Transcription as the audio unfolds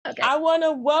Okay. I want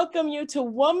to welcome you to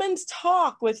Woman's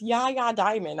Talk with Yaya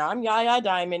Diamond. I'm Yaya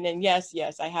Diamond, and yes,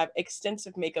 I have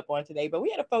extensive makeup on today, but we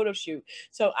had a photo shoot,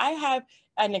 so I have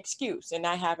an excuse, and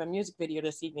I have a music video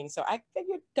this evening, so I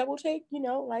figured double take,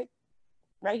 like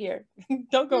right here.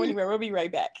 Don't go anywhere. We'll be right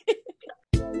back.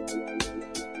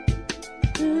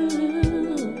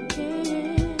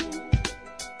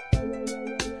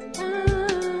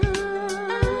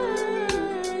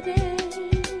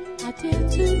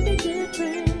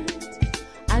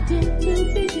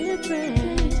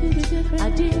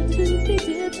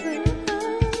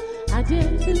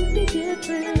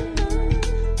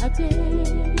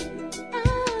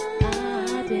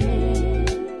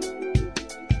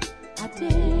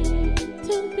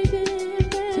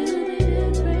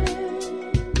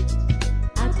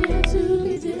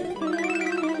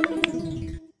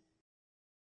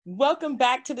 Welcome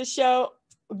back to the show.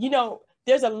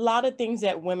 There's a lot of things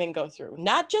that women go through.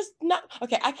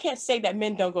 Okay, I can't say that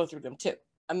men don't go through them too.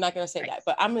 I'm not going to say that,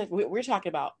 but we're talking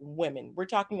about women. We're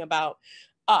talking about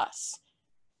us,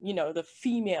 the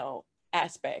female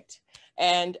aspect.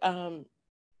 And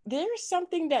there's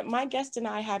something that my guest and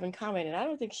I have in common, and I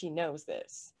don't think she knows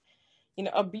this.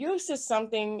 Abuse is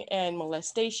something, and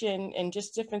molestation and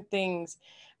just different things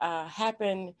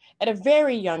happen at a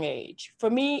very young age.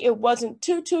 For me, it wasn't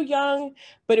too young,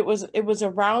 but it was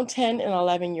around 10 and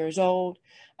 11 years old.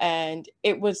 And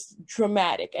it was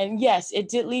traumatic. And yes, it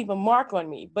did leave a mark on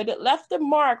me, but it left a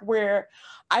mark where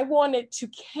I wanted to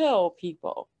kill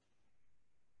people.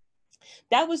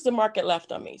 That was the mark it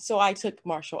left on me. So I took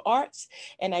martial arts,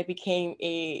 and I became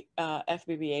a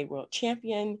FBBA world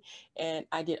champion, and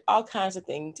I did all kinds of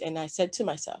things. And I said to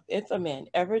myself, if a man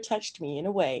ever touched me in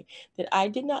a way that I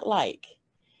did not like,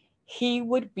 he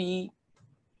would be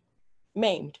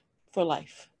maimed for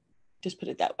life. Just put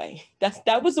it that way.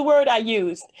 That was the word I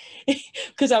used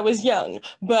because I was young.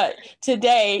 But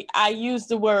today I use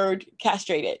the word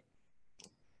castrated.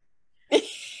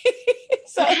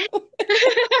 So,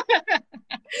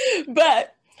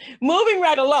 but moving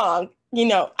right along,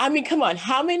 come on,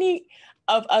 how many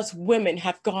of us women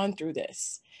have gone through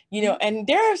this? And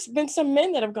there's been some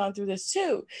men that have gone through this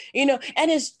too, and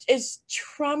it's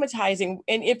traumatizing.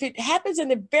 And if it happens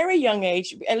in a very young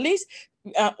age, at least,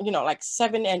 like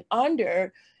 7 and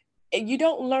under, you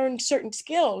don't learn certain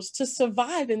skills to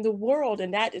survive in the world.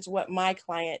 And that is what my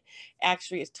client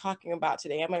actually is talking about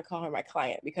today. I'm going to call her my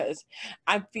client because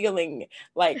I'm feeling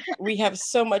like we have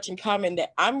so much in common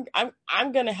that I'm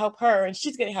going to help her and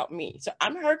she's going to help me. So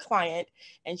I'm her client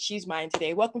and she's mine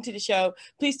today. Welcome to the show.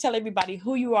 Please tell everybody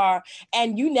who you are.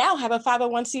 And you now have a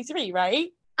 501c3,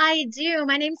 right? I do.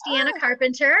 My name's Deanna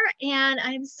Carpenter, and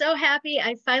I'm so happy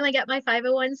I finally got my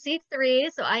 501c3.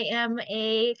 So I am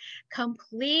a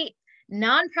complete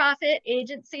nonprofit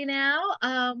agency now,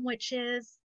 which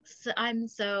is, I'm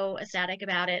so ecstatic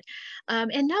about it.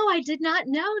 And no, I did not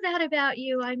know that about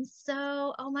you.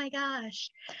 Oh my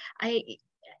gosh.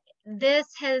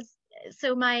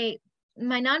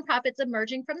 My nonprofit's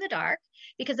emerging from the dark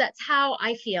because that's how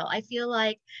I feel. I feel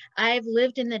like I've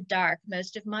lived in the dark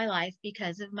most of my life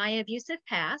because of my abusive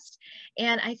past.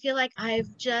 And I feel like I've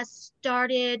just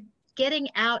started getting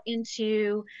out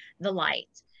into the light.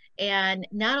 And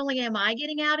not only am I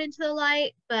getting out into the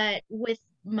light, but with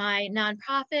my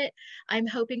nonprofit, I'm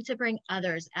hoping to bring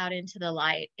others out into the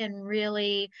light. And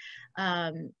really,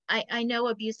 I know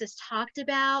abuse is talked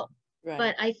about, right,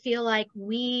 but I feel like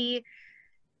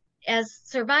as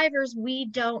survivors, we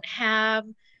don't have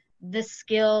the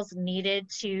skills needed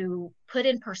to put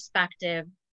in perspective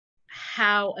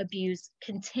how abuse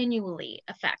continually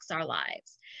affects our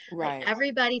lives. Right. Like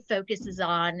everybody focuses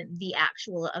on the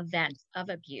actual event of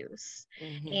abuse,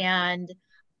 and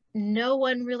no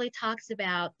one really talks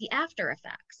about the after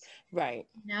effects. Right.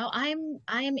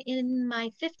 I'm in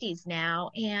my 50s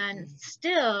now and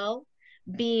still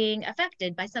being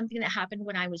affected by something that happened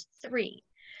when I was 3.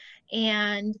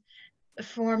 And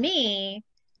for me,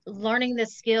 learning the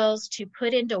skills to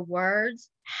put into words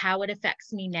how it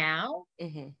affects me now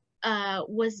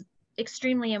was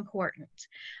extremely important,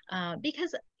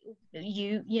 because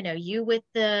you with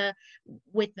the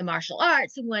martial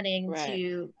arts and wanting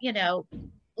to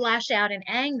lash out in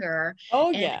anger.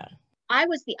 Oh, yeah. I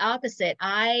was the opposite.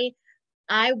 I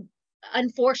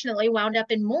unfortunately wound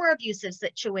up in more abusive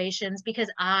situations because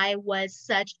I was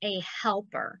such a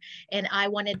helper and I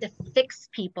wanted to fix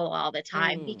people all the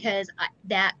time because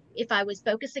if I was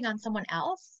focusing on someone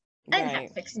else, I didn't have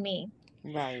to fix me.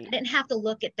 Right. I didn't have to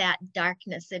look at that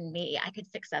darkness in me. I could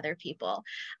fix other people.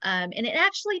 And it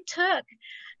actually took,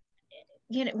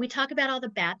 we talk about all the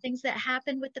bad things that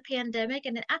happened with the pandemic,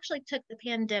 and it actually took the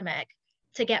pandemic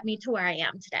to get me to where I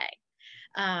am today.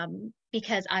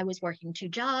 because I was working 2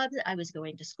 jobs, I was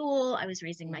going to school, I was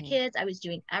raising my kids, I was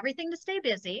doing everything to stay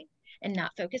busy and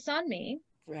not focus on me.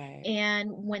 Right. And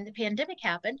when the pandemic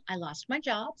happened, I lost my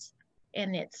jobs,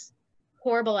 and it's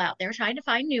horrible out there trying to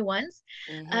find new ones.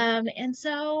 And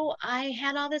so I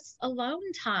had all this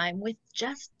alone time with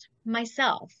just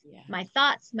myself, my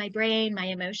thoughts, my brain, my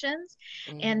emotions.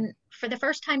 And for the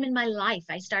first time in my life,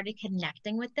 I started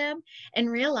connecting with them and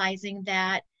realizing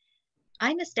that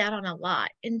I missed out on a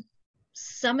lot. And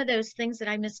some of those things that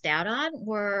I missed out on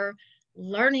were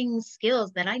learning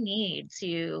skills that I need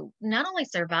to not only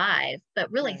survive,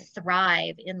 but really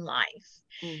thrive in life.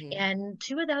 And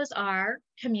 2 of those are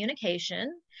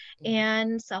communication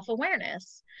and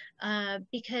self-awareness,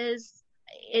 because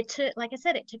it took, like I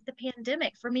said, it took the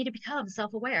pandemic for me to become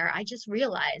self-aware. I just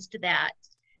realized that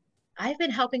I've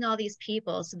been helping all these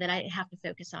people so that I have to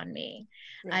focus on me.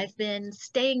 Right. I've been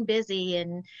staying busy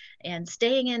and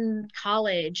staying in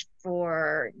college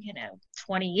for,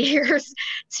 20 years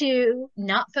to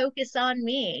not focus on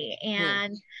me.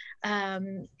 And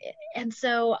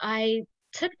so I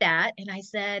took that and I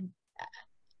said,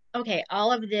 okay,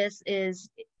 all of this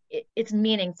it's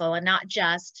meaningful and not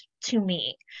just to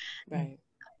me. Right.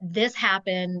 This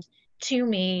happened to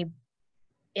me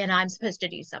and I'm supposed to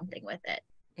do something with it.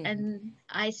 And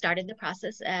I started the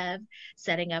process of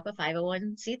setting up a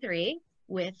 501c3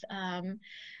 with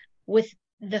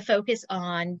the focus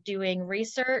on doing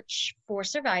research for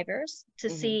survivors to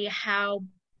see how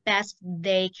best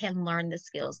they can learn the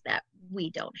skills that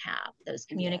we don't have, those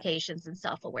communications and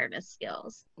self-awareness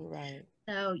skills. Right.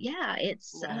 So yeah,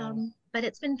 but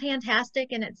it's been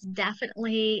fantastic, and it's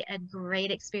definitely a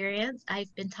great experience.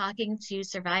 I've been talking to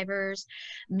survivors,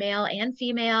 male and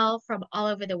female, from all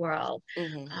over the world,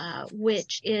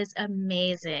 which is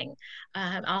amazing.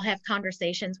 I'll have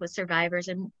conversations with survivors,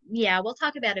 and we'll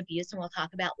talk about abuse and we'll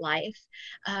talk about life.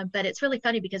 But it's really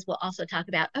funny because we'll also talk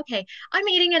about, okay, I'm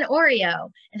eating an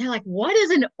Oreo. And they're like, what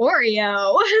is an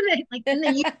Oreo? Like in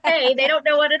the UK, they don't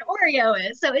know what an Oreo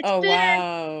is. So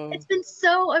it's been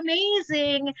so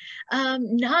amazing,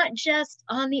 not just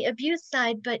on the abuse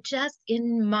side, but just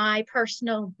in my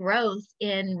personal growth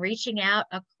in reaching out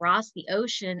across the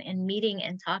ocean and meeting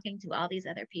and talking to all these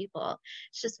other people.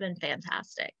 It's just been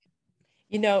fantastic.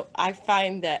 I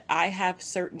find that I have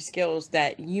certain skills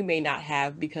that you may not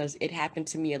have because it happened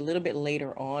to me a little bit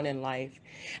later on in life.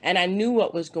 And I knew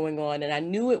what was going on and I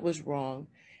knew it was wrong.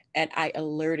 And I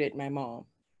alerted my mom.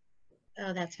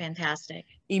 Oh, that's fantastic.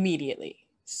 Immediately.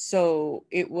 So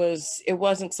it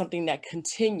wasn't something that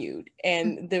continued.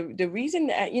 And the reason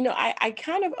that, I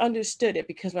kind of understood it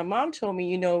because my mom told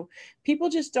me, people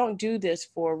just don't do this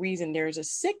for a reason. There's a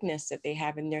sickness that they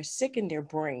have and they're sick in their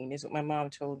brain, is what my mom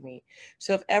told me.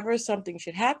 So if ever something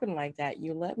should happen like that,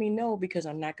 you let me know because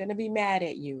I'm not going to be mad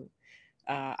at you.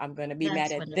 I'm going to be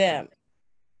mad at them.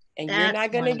 And you're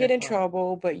not going to get in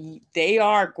trouble, but they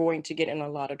are going to get in a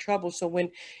lot of trouble. So when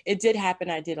it did happen,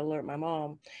 I did alert my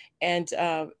mom, and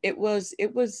it was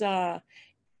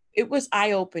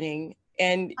eye-opening.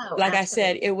 And like I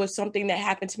said, it was something that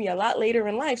happened to me a lot later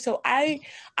in life. So I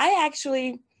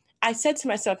said to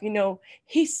myself,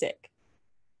 he's sick.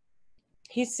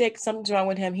 He's sick. Something's wrong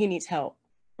with him. He needs help.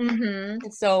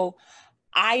 And so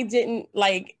I didn't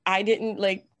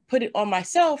put it on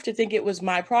myself to think it was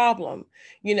my problem.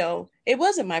 It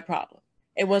wasn't my problem.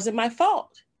 It wasn't my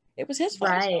fault. It was his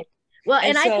fault. Right. Well,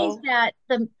 and I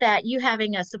think that you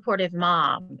having a supportive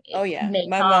mom, makes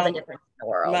all the difference in the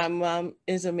world. My mom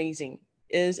is amazing.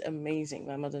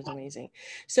 My mother's amazing.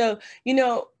 So,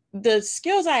 the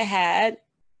skills I had,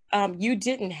 you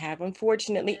didn't have,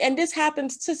 unfortunately. And this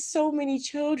happens to so many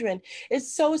children.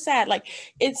 It's so sad. Like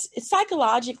it's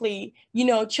psychologically,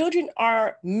 children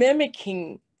are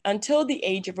mimicking until the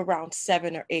age of around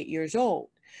 7 or 8 years old.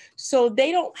 So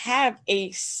they don't have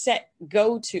a set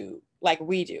go-to like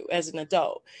we do as an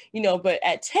adult, but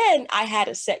at 10, I had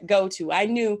a set go-to. I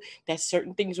knew that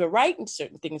certain things were right and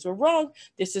certain things were wrong.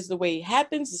 This is the way it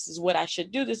happens. This is what I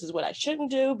should do. This is what I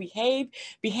shouldn't do.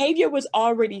 Behavior was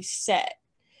already set.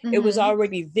 It was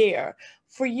already there.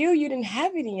 For you, you didn't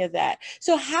have any of that.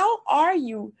 So how are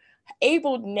you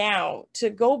able now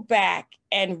to go back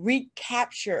and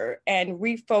recapture and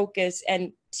refocus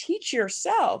and teach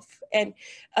yourself and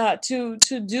to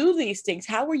do these things?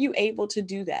 How were you able to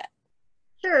do that?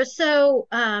 Sure. So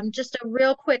just a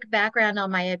real quick background on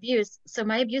my abuse. So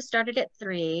my abuse started at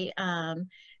 3, and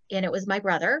it was my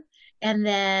brother. And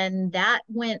then that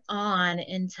went on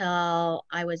until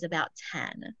I was about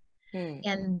 10.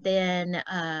 And then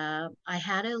I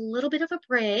had a little bit of a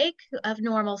break of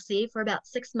normalcy for about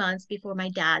 6 months before my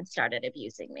dad started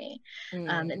abusing me.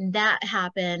 And that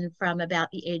happened from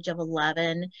about the age of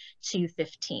 11 to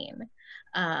 15.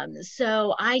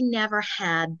 So I never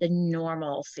had the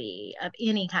normalcy of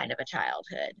any kind of a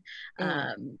childhood.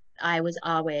 I was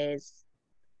always,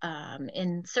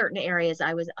 in certain areas,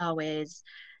 I was always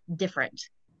different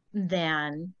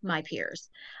than my peers.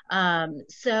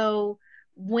 So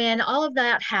when all of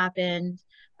that happened,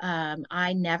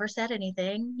 I never said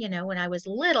anything. You know, when I was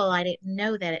little, I didn't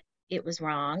know that it was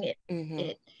wrong.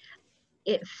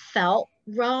 It felt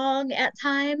wrong at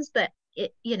times, but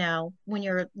it, you know, when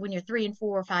you're 3 and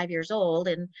 4 or 5 years old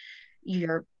and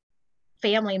your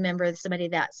family member, somebody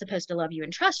that's supposed to love you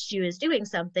and trust you, is doing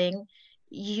something,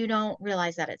 you don't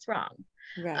realize that it's wrong.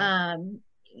 Right.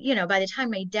 You know, by the time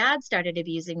my dad started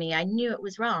abusing me, I knew it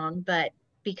was wrong, but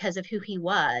because of who he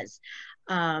was,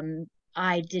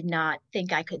 I did not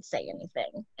think I could say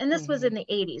anything. And this was in the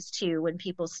 80s too, when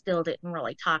people still didn't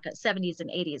really talk, 70s and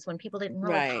 80s, when people didn't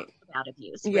really talk about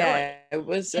abuse, really. Yeah, it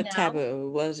was You a know, taboo.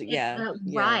 It was, yeah,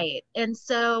 yeah. right. And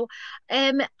so,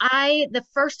 the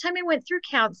first time I went through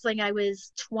counseling, I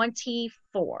was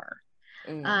 24.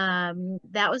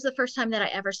 That was the first time that I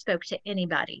ever spoke to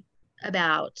anybody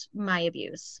about my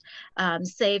abuse,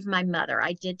 save my mother.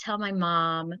 I did tell my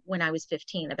mom when I was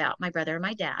 15 about my brother and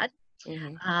my dad.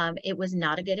 It was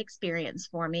not a good experience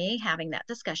for me having that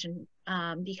discussion,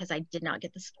 because I did not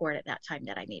get the support at that time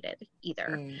that I needed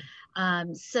either.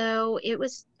 So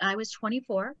I was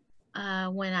 24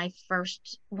 when I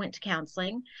first went to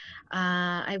counseling.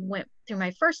 I went through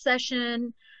my first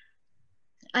session.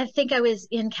 I think I was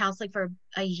in counseling for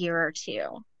a year or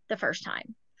two the first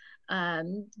time.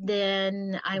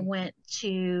 Then I went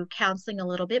to counseling a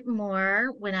little bit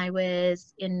more when I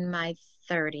was in my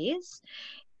 30s.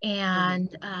 And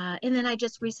then I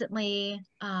just recently,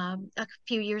 a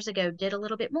few years ago, did a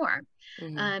little bit more.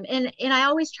 And I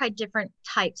always tried different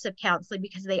types of counseling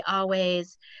because they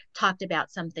always talked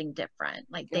about something different.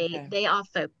 Like they all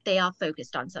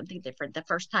focused on something different. The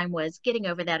first time was getting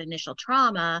over that initial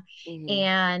trauma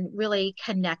and really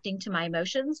connecting to my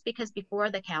emotions, because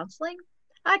before the counseling,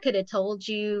 I could have told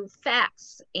you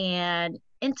facts and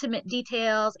intimate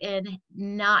details and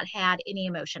not had any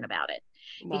emotion about it.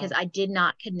 Wow. Because I did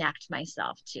not connect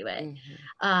myself to it.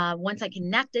 Once I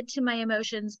connected to my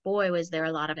emotions, boy, was there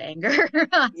a lot of anger. So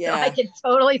I can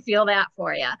totally feel that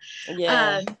for you.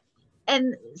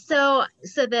 And so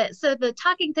the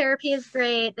talking therapy is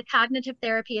great. The cognitive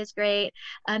therapy is great.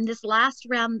 This last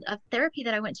round of therapy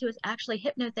that I went to was actually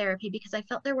hypnotherapy, because I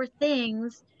felt there were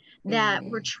things that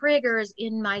were triggers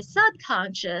in my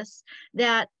subconscious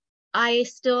that I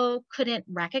still couldn't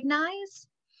recognize.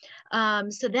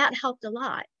 So that helped a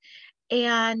lot.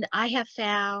 And I have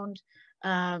found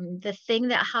the thing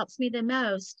that helps me the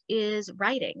most is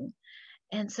writing.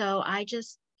 And so I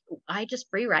just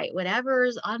free write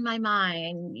whatever's on my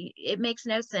mind. It makes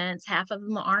no sense. Half of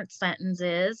them aren't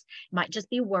sentences, might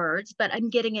just be words, but I'm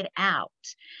getting it out.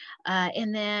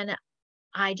 And then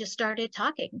I just started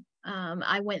talking.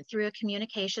 I went through a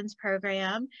communications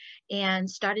program and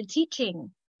started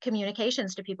teaching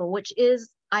communications to people, which is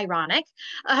ironic,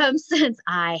 since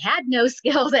I had no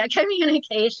skills at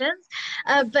communications.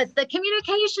 But the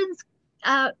communications,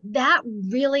 that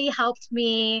really helped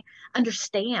me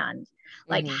understand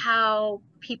like how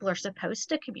people are supposed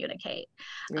to communicate.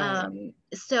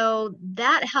 So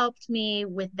that helped me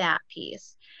with that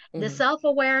piece. The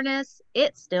self-awareness,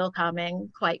 it's still coming,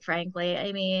 quite frankly.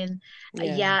 I mean,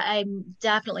 I'm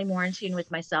definitely more in tune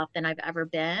with myself than I've ever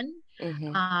been.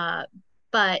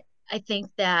 But I think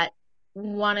that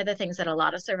one of the things that a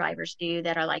lot of survivors do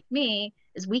that are like me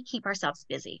is we keep ourselves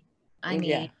busy. I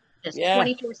mean, just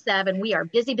 24/7, we are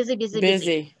busy.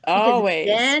 Always.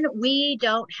 Because then we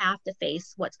don't have to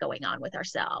face what's going on with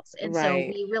ourselves. And so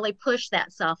we really push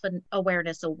that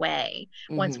self-awareness away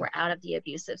once we're out of the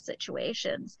abusive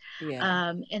situations.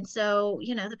 And so,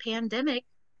 you know, the pandemic,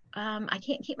 I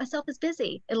can't keep myself as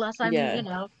busy unless I'm, you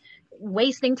know,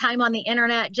 wasting time on the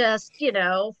internet, just, you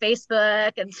know,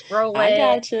 Facebook and scrolling. I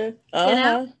gotcha. You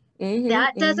know,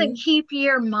 that doesn't keep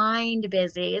your mind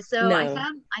busy. So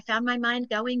I found my mind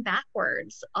going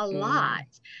backwards a lot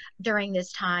during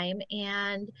this time,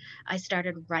 and I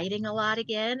started writing a lot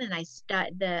again. And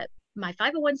my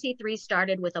 501c3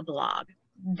 started with a blog.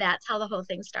 That's how the whole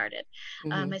thing started.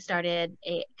 I started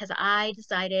because I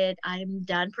decided I'm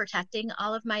done protecting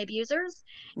all of my abusers,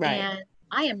 and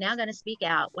I am now going to speak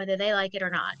out whether they like it or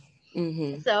not.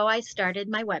 So I started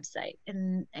my website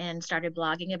and started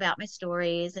blogging about my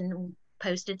stories and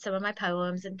posted some of my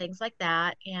poems and things like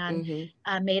that, and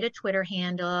Mm-hmm. made a Twitter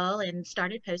handle and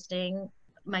started posting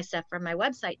my stuff from my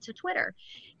website to Twitter.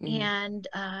 Mm-hmm. And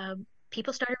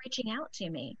people started reaching out to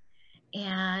me.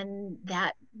 And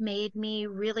that made me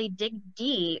really dig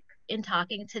deep in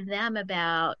talking to them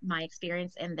about my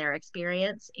experience and their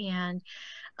experience. And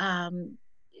um,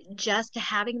 just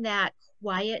having that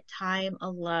quiet time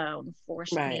alone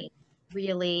forced Right. me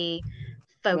really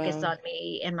focus Well, on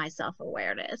me and my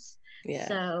self-awareness. yeah.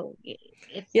 So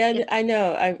Yeah, if I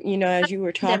know. As you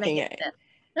were pandemic talking, existed.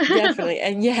 definitely.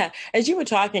 And yeah, as you were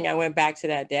talking, I went back to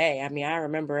that day. I mean, I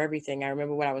remember everything. I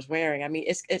remember what I was wearing. I mean,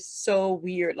 it's so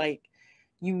weird. Like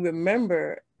you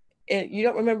remember it, you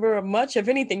don't remember much of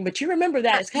anything, but you remember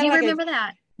that. It's kind of You like remember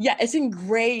that? yeah, it's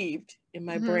engraved in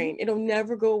my Hmm. brain. It'll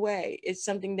never go away. It's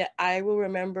something that I will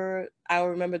remember. I will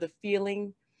remember the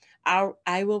feeling.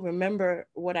 I will remember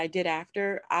what I did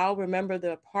after. I'll remember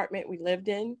the apartment we lived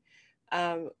in,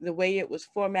 the way it was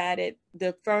formatted,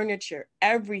 the furniture,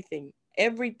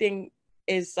 everything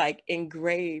is like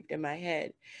engraved in my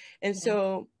head. And Yeah.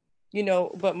 so,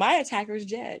 but my attacker is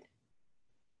Jed.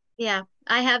 Yeah,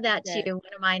 I have that too. Jed.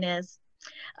 One of mine is.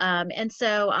 And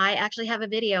so I actually have a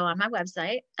video on my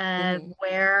website Mm-hmm.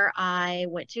 where I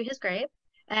went to his grave.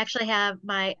 I actually have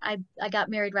I got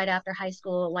married right after high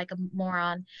school, like a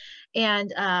moron.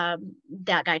 And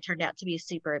that guy turned out to be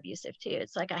super abusive too.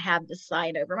 It's like I have this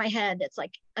sign over my head that's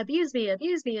like, abuse me,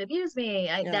 abuse me, abuse me.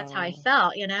 That's how I Oh.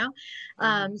 felt, you know?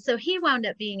 Mm-hmm. So he wound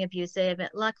up being abusive. And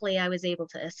luckily, I was able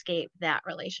to escape that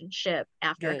relationship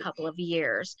after a Good. couple of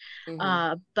years.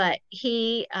 Mm-hmm. But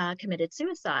he committed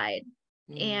suicide,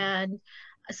 Mm-hmm. and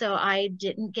so I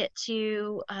didn't get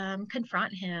to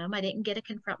confront him. I didn't get to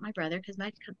confront my brother because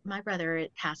my brother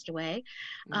had passed away.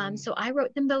 So I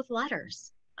wrote them both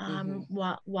letters Mm-hmm.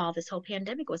 while this whole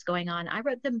pandemic was going on. I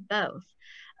wrote them both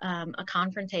a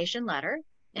confrontation letter.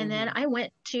 And then Mm-hmm. I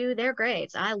went to their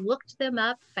graves. I looked them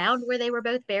up, found where they were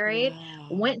both buried, Wow.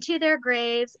 went to their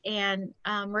graves, and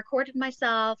recorded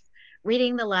myself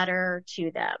reading the letter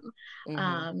to them,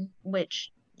 Mm-hmm.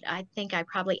 which I think I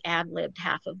probably ad-libbed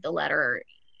half of the letter,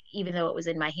 even though it was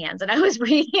in my hands and I was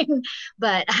reading,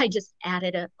 but I just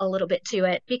added a little bit to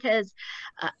it because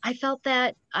I felt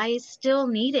that I still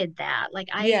needed that. Like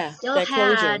I Yeah, still that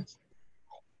had,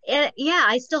 closure. yeah,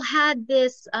 I still had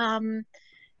this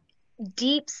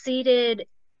deep-seated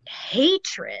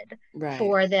hatred Right.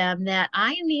 for them that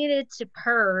I needed to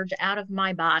purge out of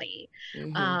my body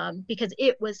Mm-hmm. because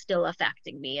it was still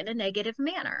affecting me in a negative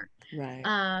manner. Right.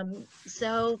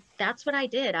 So that's what I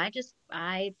did.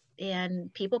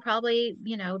 And people probably,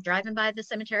 driving by the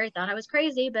cemetery thought I was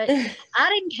crazy, but I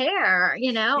didn't care.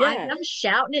 Yeah. I'm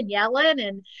shouting and yelling.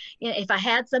 And if I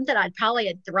had something, I'd probably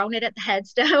have thrown it at the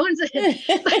headstones.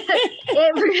 But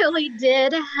it really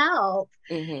did help.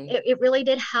 Mm-hmm. It really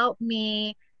did help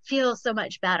me feel so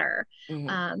much better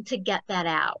Mm-hmm. to get that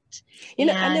out. I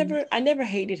And never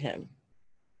hated him.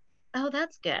 oh,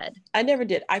 that's good. I never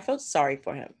did. I felt sorry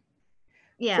for him.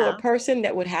 For a Yeah. person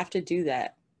that would have to do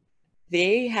that,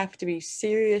 they have to be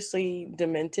seriously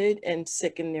demented and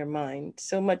sick in their mind,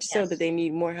 so much so that Yes. they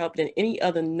need more help than any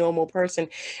other normal person.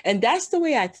 And that's the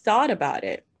way I thought about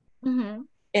it. Hmm.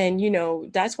 And,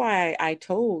 that's why I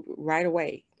told right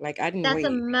away, like I didn't That's a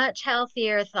wait. much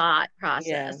healthier thought Yeah.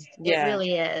 process. It Yeah.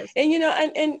 really is.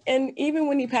 And and even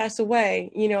when he passed away,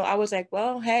 I was like,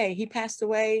 well, hey, he passed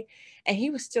away and he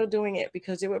was still doing it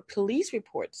because there were police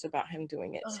reports about him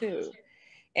doing it Oh. too.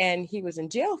 And he was in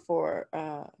jail for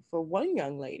one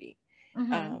young lady.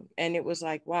 Hmm. And it was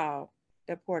like, wow,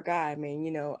 that poor guy. I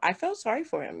mean, I felt sorry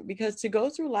for him because to go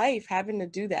through life having to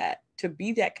do that, to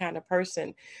be that kind of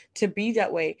person, to be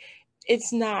that way,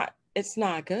 it's not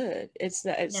good. It's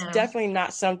No. definitely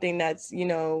not something that's,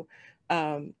 and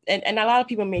a lot of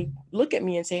people may look at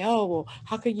me and say, oh, well,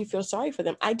 how could you feel sorry for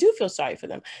them? I do feel sorry for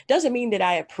them. Doesn't mean that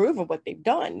I approve of what they've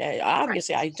done. Right.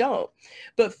 Obviously, I don't.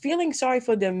 But feeling sorry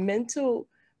for their mental,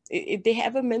 if they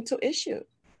have a mental issue,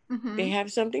 they Hmm. have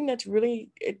something that's really,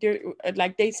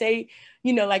 like they say,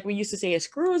 like we used to say, a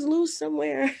screw is loose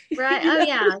somewhere. Right. you Oh, know?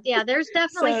 yeah. Yeah. There's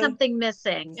definitely So something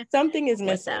missing something is with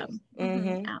missing.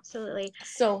 them. Hmm. Absolutely.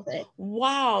 So, But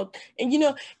wow. And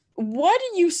what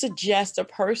do you suggest a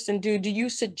person do? Do you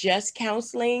suggest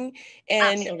counseling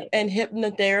and absolutely.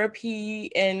 hypnotherapy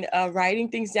and writing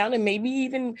things down and maybe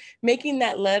even making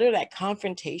that letter, that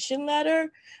confrontation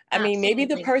letter? I mean, maybe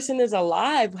the Absolutely. person is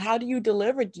alive. How do you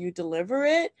deliver? Do you deliver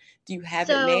it? Do you have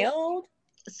it So, mailed?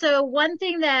 so one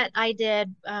thing that I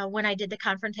did when I did the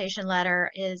confrontation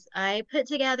letter is I put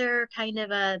together kind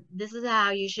of this is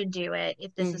how you should do it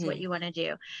if this is what Mm-hmm. you want to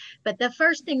do. But the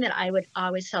first thing that I would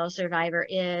always tell a survivor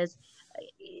is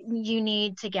you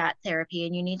need to get therapy,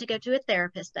 and you need to go to a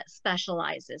therapist that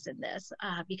specializes in this,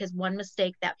 because one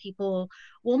mistake that people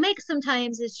will make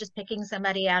sometimes is just picking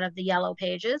somebody out of the yellow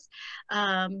pages.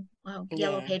 Well,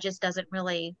 yellow Yeah. pages doesn't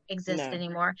really exist No.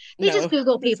 anymore. They just No.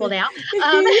 Google people now.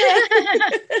 Yeah.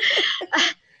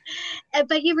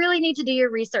 But you really need to do your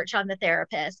research on the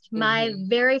therapist. My Mm-hmm.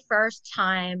 very first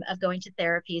time of going to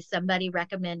therapy, somebody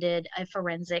recommended a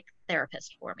forensic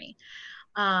therapist for me.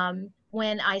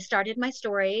 When I started my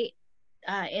story,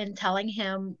 in telling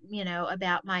him,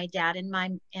 about my dad and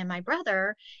my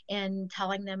brother, and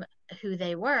telling them who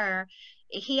they were,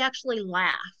 he actually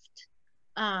laughed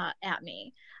at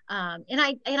me. And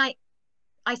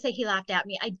I say he laughed at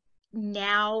me. I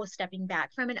Now stepping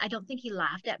back from it, I don't think he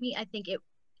laughed at me. I think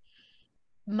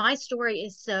my story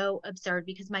is so absurd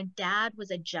because my dad was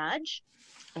a judge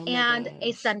Oh my and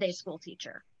a gosh. Sunday school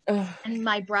teacher, Oh, and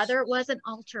my brother was an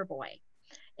altar boy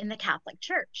in the Catholic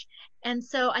Church. And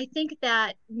so I think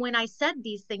that when I said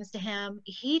these things to him,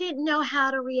 he didn't know how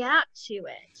to react to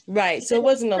it right. So because it it's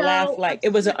wasn't a laugh, so like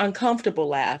it was an absurd. uncomfortable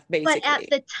laugh, But at basically.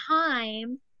 the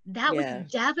time, that was Yeah.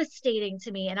 devastating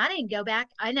to me. And I didn't go back.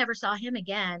 I never saw him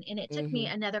again. And it took me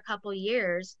Mm-hmm. another couple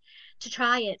years to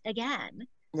try it again.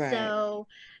 Right. So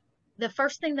the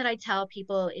first thing that I tell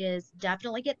people is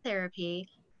definitely get therapy,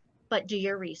 but do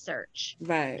your research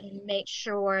Right. and make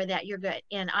sure that you're good.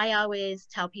 And I always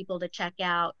tell people to check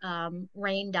out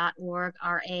RAINN.org,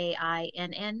 Mm-hmm.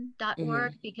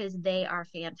 RAINN.org, because they are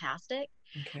fantastic,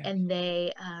 Okay. and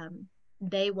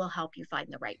they will help you find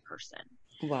the right person.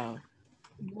 Wow. Wow.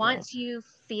 Once you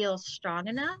feel strong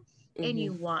enough and Mm-hmm.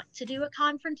 you want to do a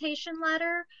confrontation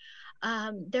letter,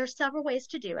 there's several ways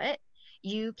to do it.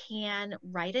 You can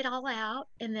write it all out,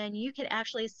 and then you can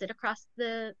actually sit across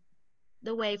the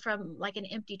way from like an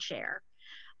empty chair,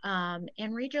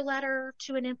 and read your letter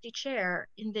to an empty chair,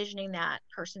 envisioning that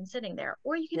person sitting there.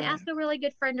 Or you can Right. ask a really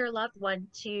good friend or loved one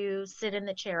to sit in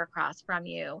the chair across from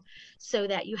you so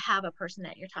that you have a person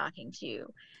that you're talking to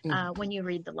Mm-hmm. when you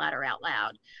read the letter out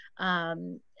loud.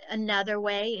 Um, Another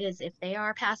way is if they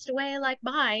are passed away, like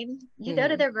mine, you go to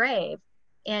Mm-hmm. their grave,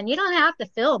 and you don't have to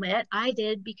film it. I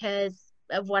did because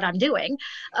of what I'm doing.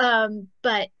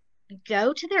 But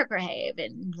go to their grave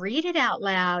and read it out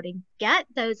loud and get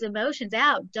those emotions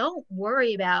out. Don't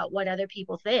worry about what other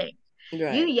people think. You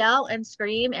Right. yell and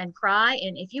scream and cry,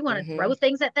 and if you want to Mm-hmm. throw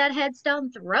things at that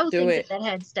headstone, throw Do things at it. that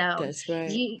headstone. That's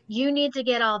right. You need to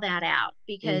get all that out,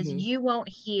 because Mm-hmm. you won't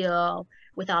heal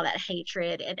with all that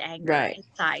hatred and anger Right.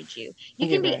 inside you. You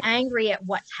You're can be right. angry at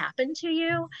what's happened to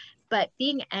you, but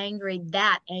being angry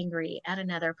at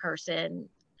another person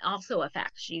also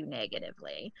affects you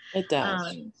negatively. It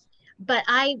does. Um, but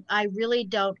I really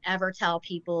don't ever tell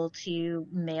people to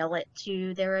mail it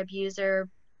to their abuser,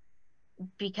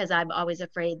 because I'm always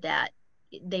afraid that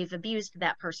they've abused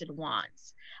that person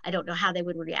once. I don't know how they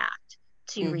would react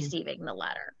to Mm-hmm. receiving the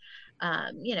letter.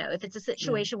 If it's a Right.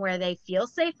 situation where they feel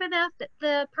safe enough that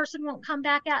the person won't come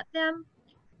back at them,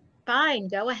 fine,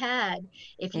 go ahead.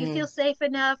 If you Mm-hmm. feel safe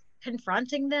enough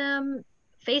confronting them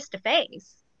face to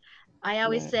face, I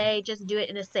always Right. say just do it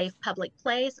in a safe public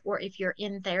place, or if you're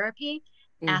in therapy,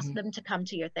 ask Mm-hmm. them to come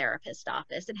to your therapist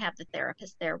office and have the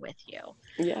therapist there with you.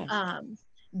 Yeah.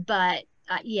 But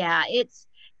yeah,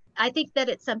 I think that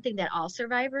it's something that all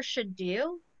survivors should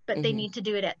do, but they Mm-hmm. need to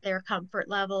do it at their comfort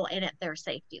level and at their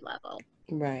safety level.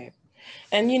 Right.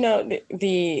 And you know,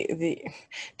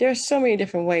 there's so many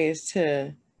different ways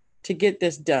to get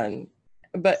this done,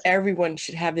 but everyone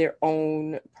should have their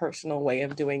own personal way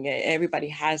of doing it. Everybody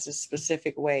has a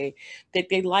specific way that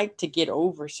they like to get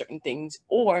over certain things,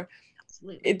 or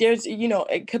Absolutely. there's,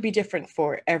 it could be different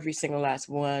for every single last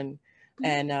one. Mhm.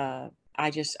 And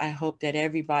I hope that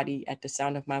everybody at the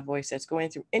sound of my voice that's going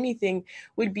through anything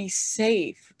would be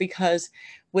safe, because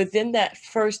within that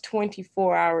first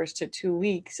 24 hours to 2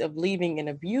 weeks of leaving an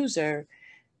abuser,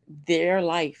 their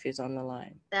life is on the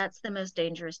line. That's the most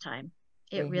dangerous time.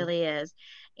 It Mm-hmm. really is.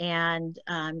 And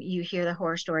you hear the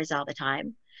horror stories all the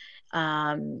time.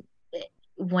 Um,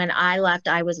 when I left,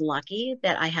 I was lucky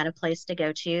that I had a place to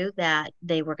go to, that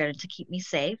they were going to keep me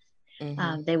safe.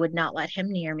 Mm-hmm. They would not let him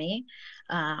near me.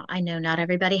 I know not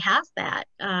everybody has that,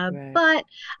 Right. but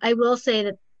I will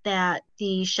say that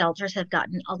the shelters have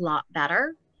gotten a lot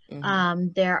better. Mm-hmm.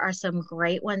 There are some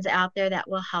great ones out there that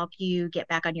will help you get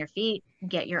back on your feet,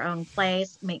 get your own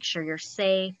place, make sure you're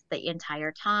safe the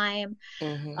entire time.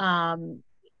 Mm-hmm. Um,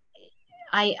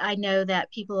 I know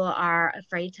that people are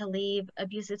afraid to leave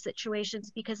abusive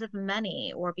situations because of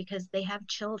money or because they have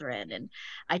children. And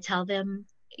I tell them,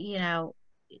 you know,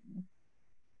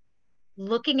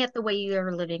 looking at the way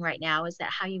you're living right now, is that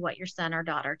how you want your son or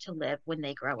daughter to live when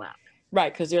they grow up?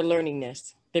 Right, because they're learning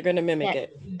this. They're going to mimic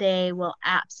it. They will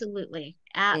absolutely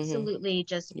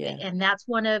just, and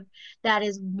that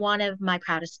is one of my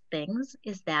proudest things,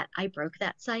 is that I broke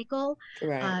that cycle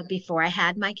before I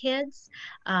had my kids.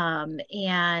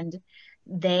 And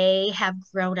they have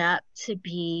grown up to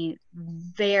be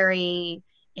very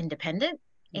independent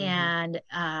and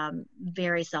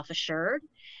very self-assured.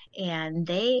 And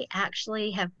they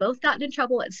actually have both gotten in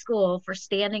trouble at school for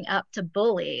standing up to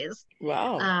bullies.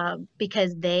 Wow.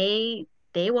 Because they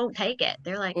won't take it.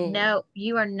 They're like, no,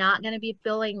 you are not going to be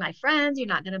bullying my friends. You're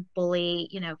not going to bully,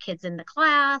 kids in the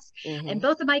class. And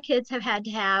both of my kids have had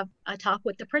to have a talk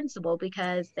with the principal,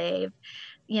 because they've,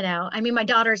 my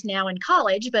daughter's now in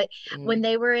college, but when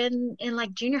they were in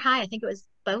like junior high, I think it was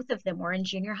both of them were in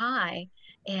junior high,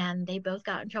 and they both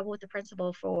got in trouble with the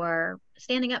principal for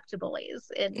standing up to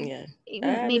bullies, and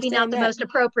maybe not the most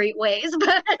appropriate ways,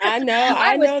 but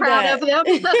I was proud of them.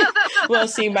 Well,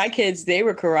 see, my kids, they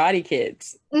were karate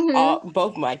kids.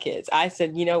 Both my kids. I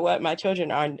said, you know what, my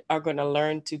children are going to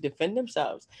learn to defend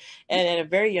themselves. And at a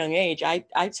very young age,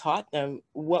 I taught them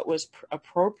what was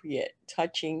appropriate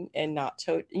touching and not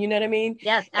you know what I mean?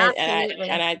 Yes, absolutely.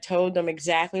 And I told them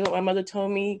exactly what my mother told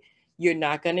me. You're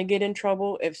not going to get in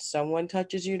trouble. If someone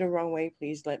touches you the wrong way,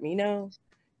 please let me know,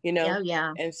 Oh,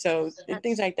 yeah. And so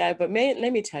things like that. But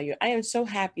let me tell you, I am so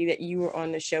happy that you were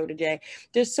on the show today.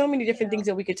 There's so many different things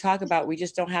that we could talk about. We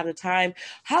just don't have the time.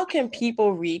 How can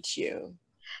people reach you?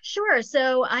 Sure.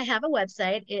 So I have a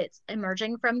website. It's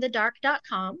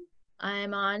emergingfromthedark.com.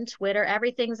 I'm on Twitter.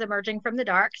 Everything's Emerging from the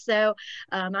Dark. So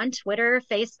on Twitter,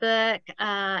 Facebook,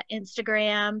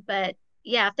 Instagram, but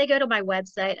yeah, if they go to my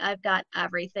website, I've got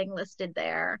everything listed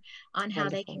there on how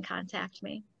they can contact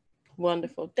me.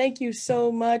 Wonderful. Thank you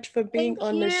so much for being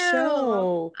on the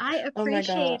show. I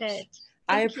appreciate it.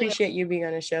 I appreciate you being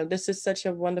on the show. This is such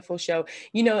a wonderful show,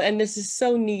 and this is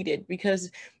so needed, because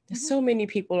so many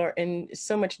people are in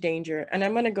so much danger. And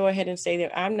I'm going to go ahead and say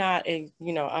that I'm not a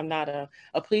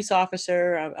police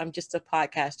officer. I'm just a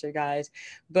podcaster, guys.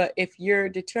 But if you're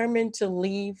determined to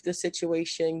leave the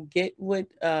situation, get with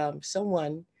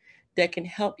someone that can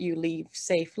help you leave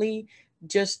safely.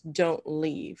 Just don't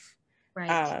leave.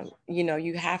 Right.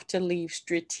 You have to leave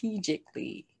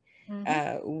strategically.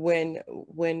 When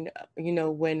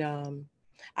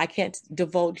I can't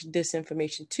divulge this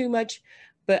information too much,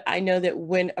 but I know that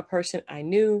when a person I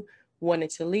knew wanted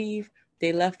to leave,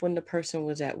 they left when the person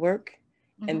was at work,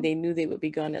 and they knew they would be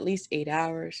gone at least 8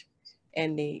 hours,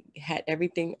 and they had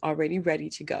everything already ready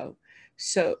to go.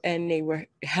 So, and they were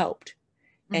helped,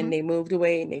 and they moved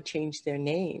away, and they changed their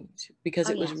names, because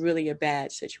it was really a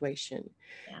bad situation.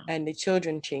 And the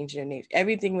children changed their names.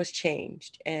 Everything was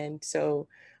changed. And so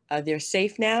they're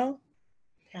safe now.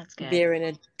 That's good. They're in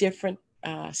a different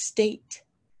state.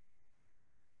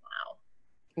 Wow.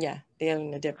 Yeah, they're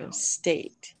in a different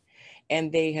state,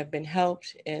 and they have been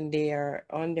helped, and they are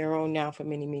on their own now for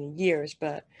many, many years.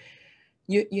 But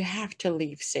you have to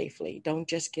leave safely. Don't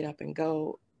just get up and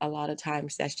go. A lot of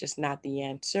times that's just not the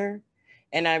answer.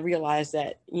 And I realize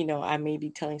that, I may be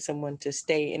telling someone to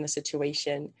stay in a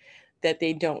situation that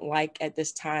they don't like at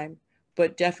this time,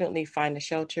 but definitely find a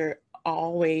shelter.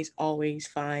 Always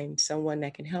find someone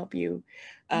that can help you.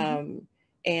 And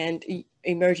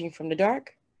Emerging from the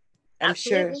Dark, I'm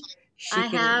sure I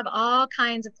have all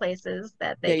kinds of places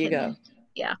that they can. There you go.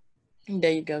 Yeah.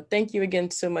 There you go. Thank you again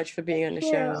so much for being on the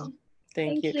show.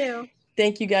 Thank you. You.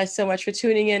 Thank you guys so much for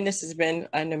tuning in. This has been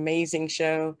an amazing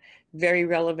show, very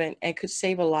relevant, and could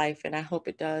save a life, and I hope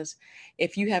it does.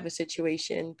 If you have a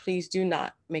situation, please do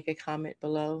not make a comment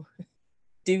below.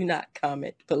 Do not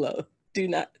comment below. Do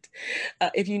not.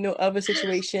 If you know of a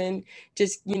situation,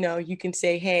 just, you can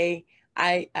say, hey,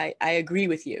 I agree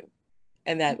with you.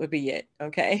 And that would be it.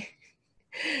 Okay.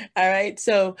 All right.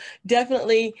 So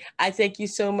definitely, I thank you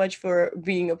so much for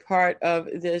being a part of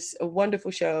this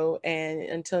wonderful show. And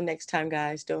until next time,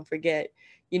 guys, don't forget,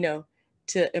 to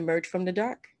emerge from the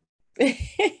dark. All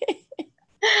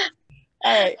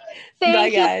right. Bye,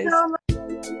 guys. So much.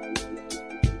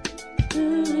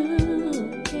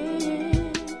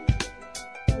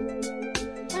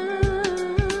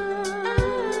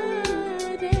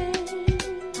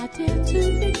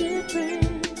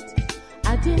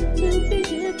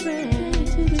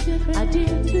 I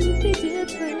dare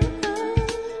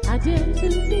to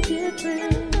be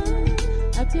different.